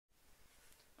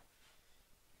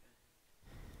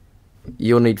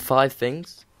You'll need 5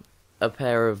 things: a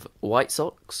pair of white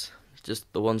socks,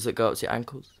 just the ones that go up to your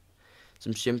ankles,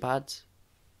 some shin pads,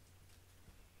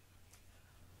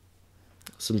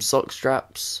 some sock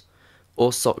straps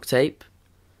or sock tape.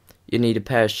 You need a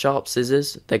pair of sharp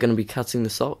scissors, they're going to be cutting the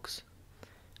socks,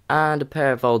 and a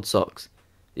pair of old socks.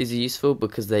 These are useful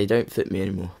because they don't fit me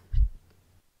anymore.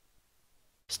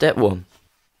 Step 1.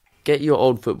 Get your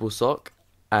old football sock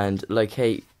and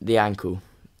locate the ankle.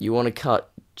 You want to cut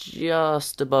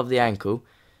just above the ankle,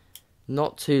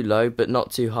 not too low but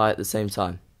not too high at the same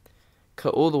time.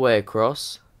 Cut all the way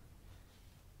across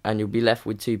and you'll be left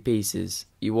with 2 pieces.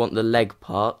 You want the leg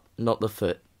part, not the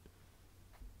foot.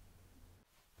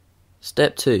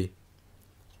 Step 2.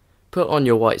 Put on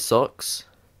your white socks,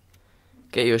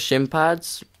 get your shin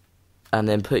pads, and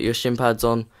then put your shin pads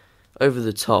on over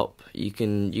the top. You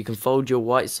can fold your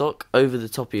white sock over the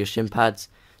top of your shin pads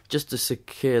just to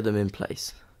secure them in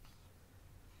place.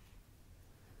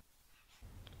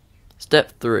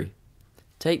 Step 3.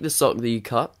 Take the sock that you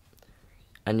cut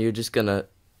and you're just going to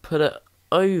put it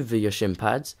over your shin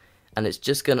pads, and it's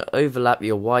just going to overlap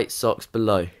your white socks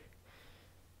below.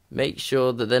 Make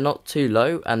sure that they're not too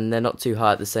low and they're not too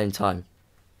high at the same time.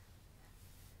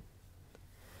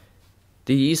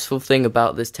 The useful thing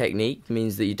about this technique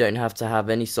means that you don't have to have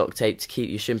any sock tape to keep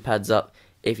your shin pads up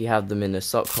if you have them in a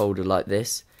sock holder like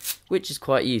this, which is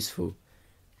quite useful.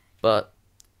 But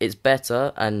it's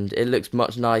better and it looks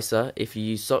much nicer if you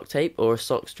use sock tape or a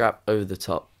sock strap over the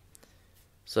top.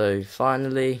 So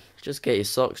finally, just get your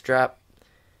sock strap,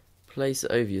 place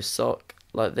it over your sock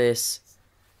like this.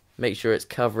 Make sure it's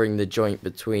covering the joint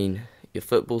between your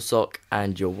football sock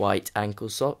and your white ankle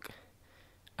sock,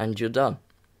 and you're done.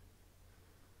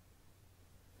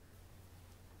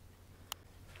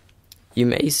 You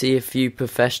may see a few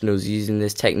professionals using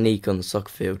this technique on the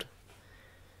soccer field.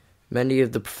 Many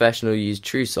of the professionals use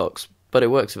true socks, but it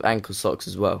works with ankle socks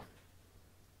as well.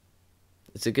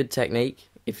 It's a good technique.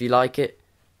 If you like it,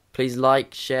 please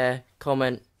like, share,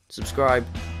 comment, subscribe.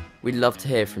 We'd love to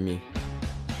hear from you.